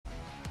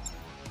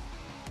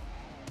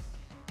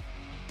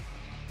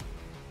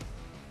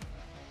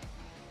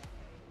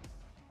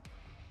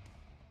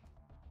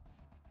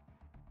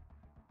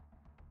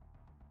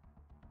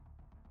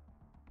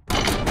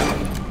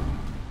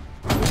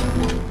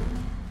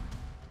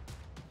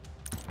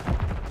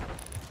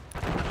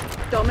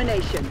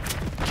domination.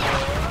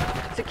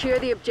 Secure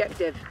the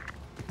objective.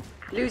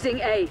 Losing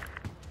A.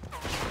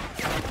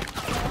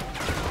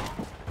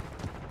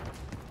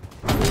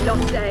 We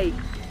lost A.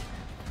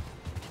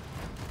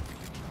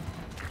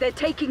 They're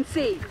taking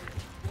C.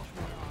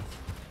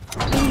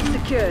 B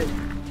secured.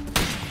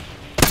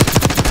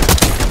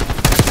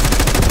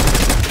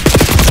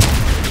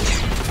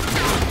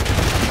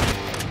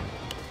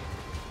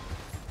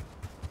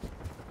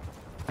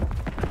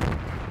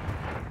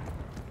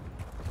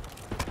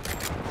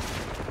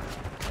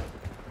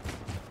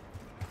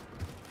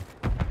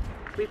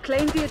 We've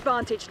claimed the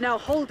advantage, now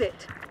hold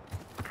it.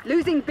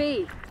 Losing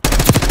B.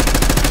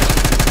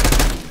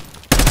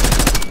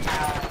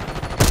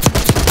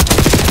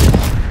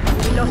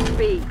 We lost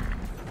B.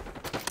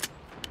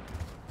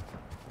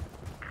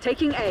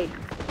 Taking A.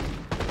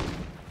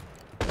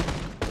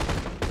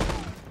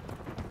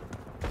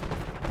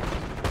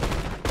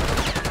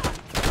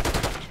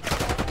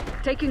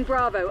 Taking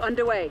Bravo,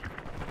 underway.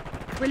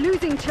 We're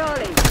losing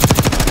Charlie.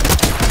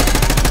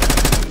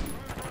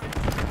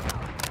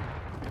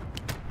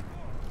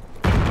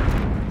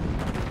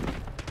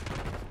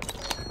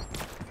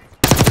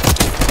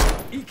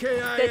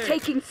 EKIA. They're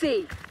taking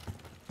C.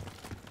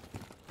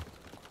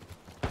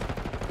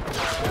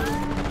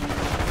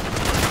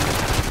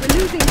 We're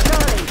losing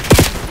Charlie.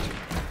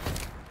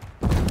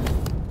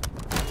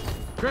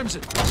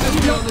 Crimson,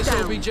 enemy on this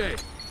down. OBJ.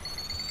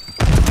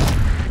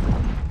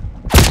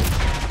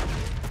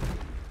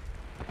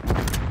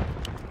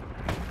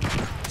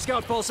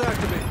 Scout pulse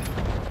activated.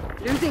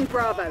 Losing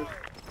Bravo.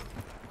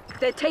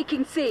 They're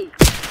taking C.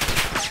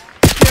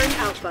 Securing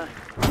Alpha.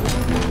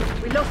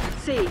 We lost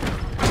C.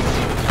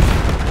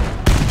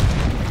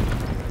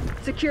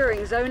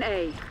 Securing Zone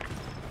A.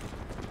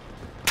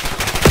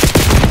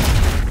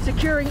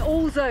 Securing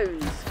all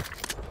zones.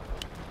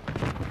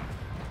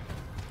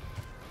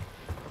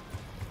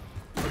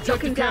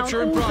 Locking down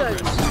capture in all progress.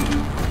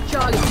 zones.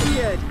 Charlie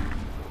secured.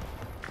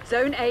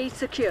 Zone A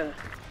secure.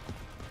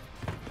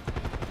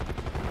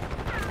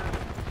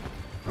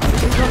 We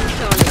lost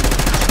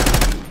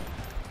Charlie.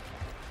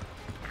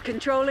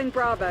 Controlling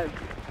Bravo.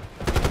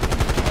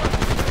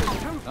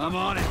 I'm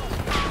on it.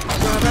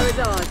 Bravo is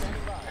ours.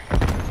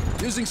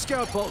 Using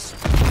scout pulse.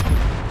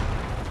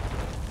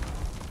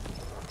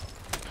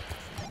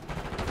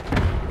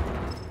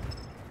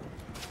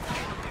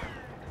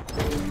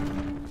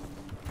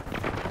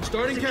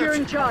 Starting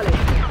Securing capture. Charlie.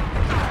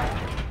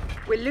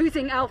 We're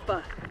losing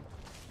Alpha.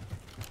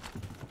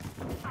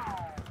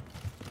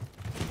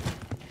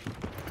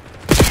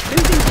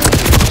 Losing B.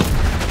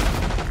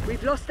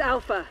 We've lost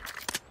Alpha.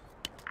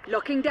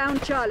 Locking down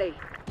Charlie.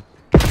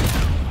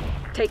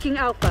 Taking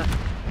Alpha.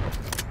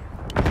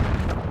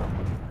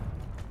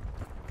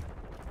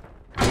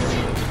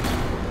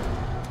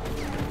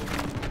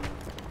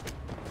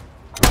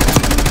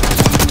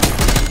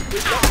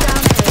 We've locked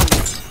down A.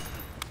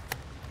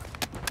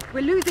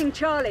 We're losing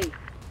Charlie.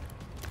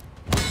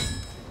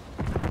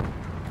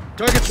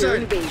 Target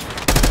Securing set. B.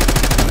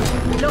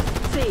 We lost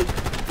C.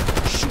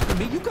 Shooting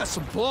me, you got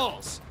some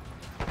balls.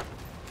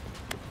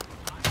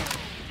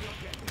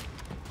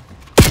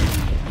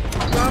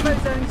 Bravo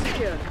zone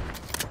secure.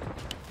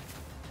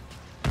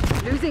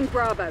 Losing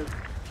Bravo.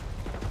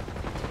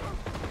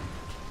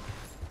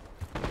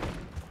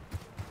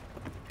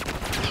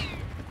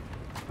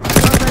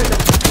 Bravo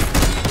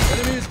lost.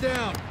 Enemy is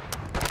down.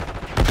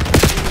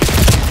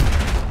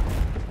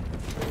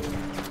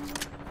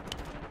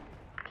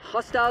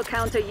 Hostile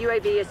counter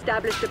UAV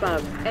established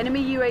above.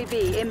 Enemy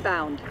UAV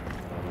inbound.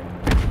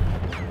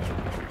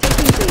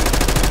 Taking B.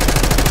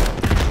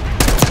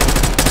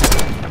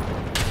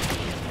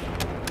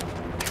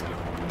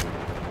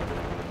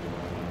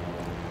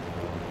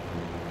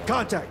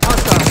 Contact.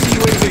 Hostile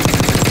CUAV.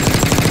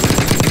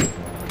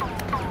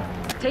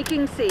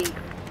 Taking C.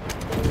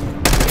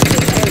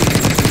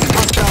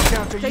 Hostile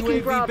counter Taking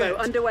UAV Bravo bent.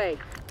 underway.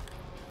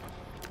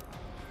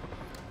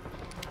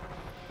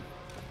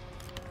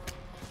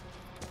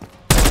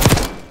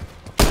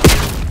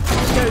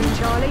 Zone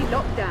Charlie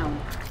locked down.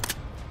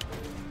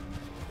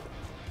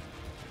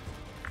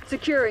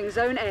 Securing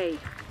Zone A.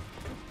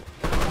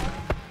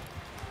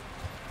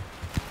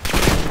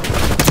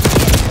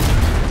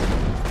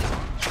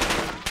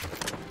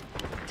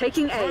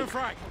 Taking A. We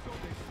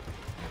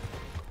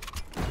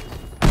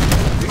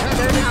have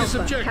Zone to this Alpha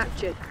objective.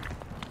 captured.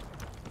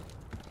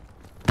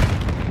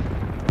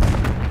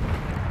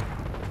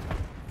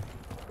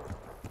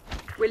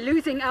 We're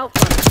losing Alpha.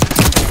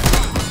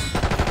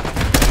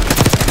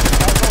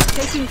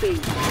 Taking B.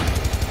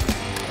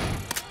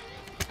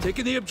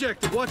 Taking the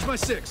objective. Watch my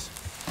 6.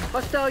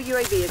 Hostile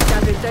UAV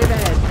established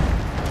overhead.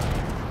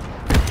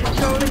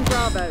 Controlling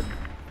Bravo.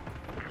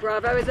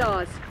 Bravo is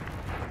ours.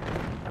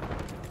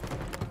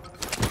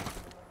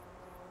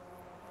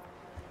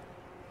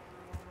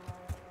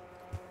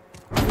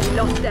 We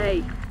lost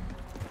A.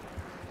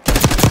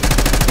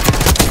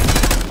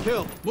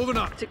 Kill. Moving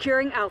up.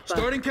 Securing Alpha.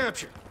 Starting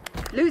capture.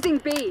 Losing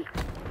B.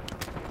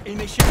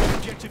 Initiate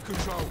objective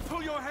control.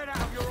 Pull your head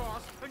out of your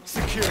ass and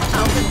secure.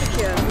 Alpha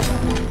secure.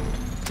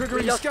 We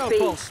Triggering lost scout B.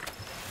 pulse.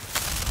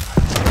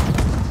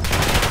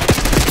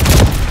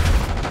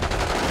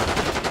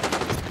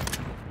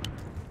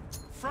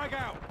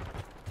 Frag out.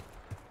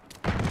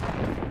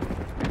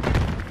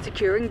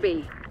 Securing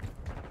B.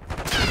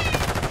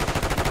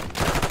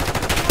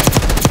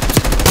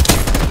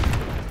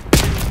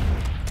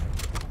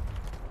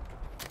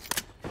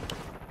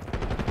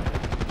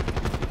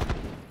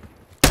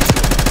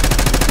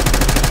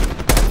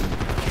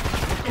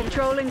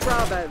 Controlling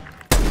Bravo.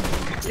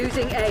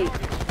 Losing A.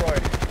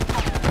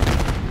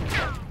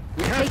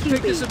 We have to Taking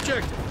take B. this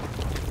objective.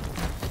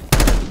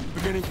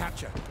 Beginning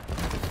capture.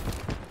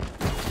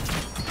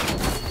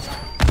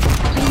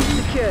 B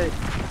secured.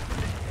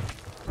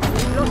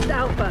 We lost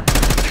Alpha.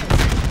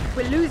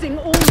 We're losing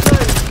all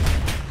zones.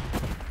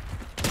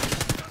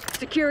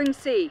 Securing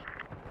C.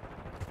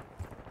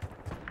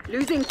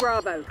 Losing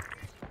Bravo.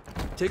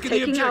 Taking the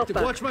Taking objective.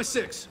 Alpha. Watch my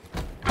 6.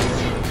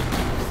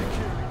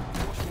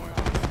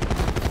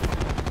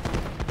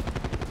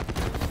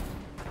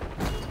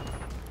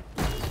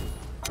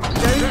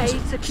 Zone A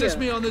Assist secure.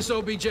 me on this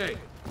OBJ.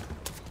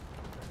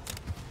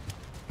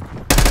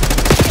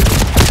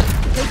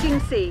 Taking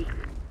C.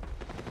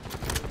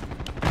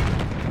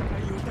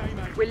 Hey, your day,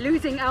 mate. We're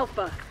losing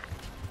Alpha.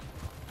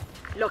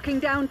 Locking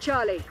down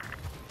Charlie.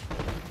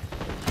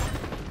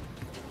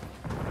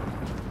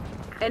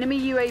 Enemy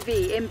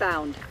UAV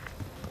inbound.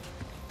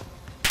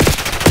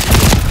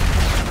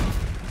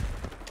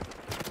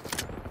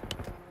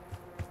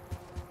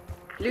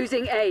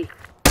 Losing A.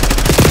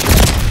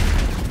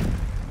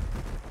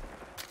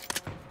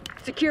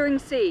 Securing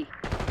C.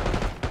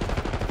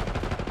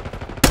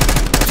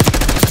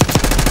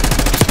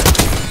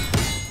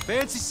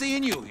 Fancy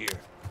seeing you here.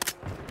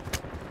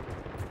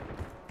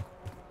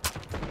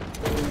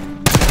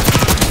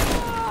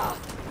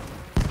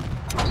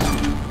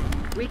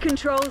 We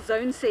control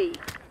Zone C.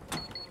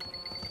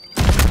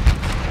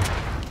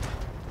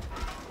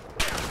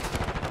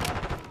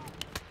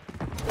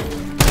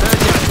 Bad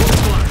guy, full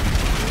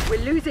fly.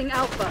 We're losing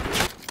Alpha.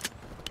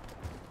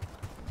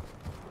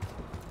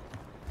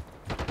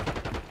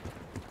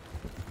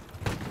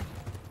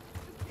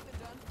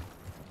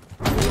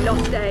 We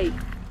lost A.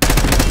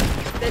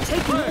 They're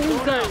taking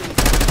all zones.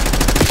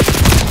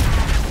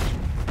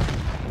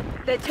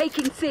 They're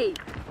taking C.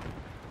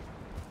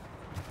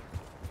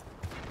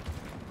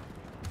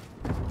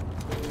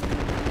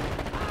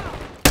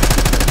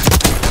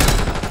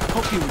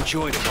 Hope you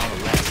enjoyed it while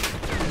it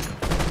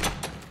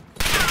lasted.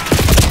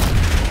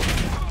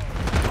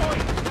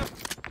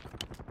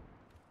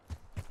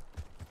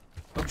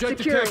 Objective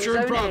Securing capture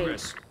in Zone A.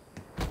 progress.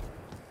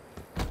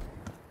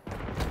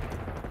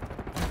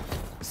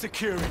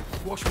 Securing.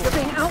 Watch We're what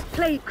being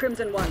outplayed,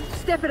 Crimson One.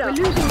 Step it up.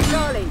 We're losing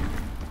Charlie.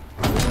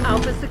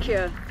 Alpha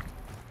secure.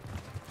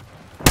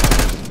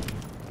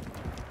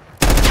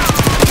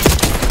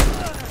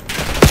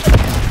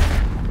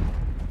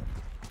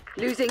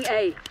 Losing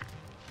A.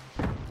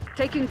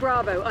 Taking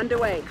Bravo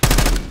underway.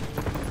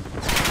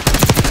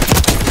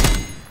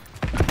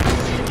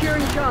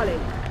 Securing Charlie.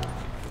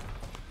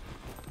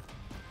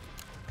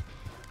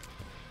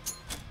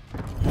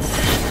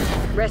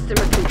 Rest and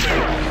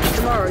recoup.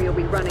 Tomorrow you'll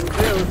be running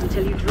drills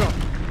until you drop.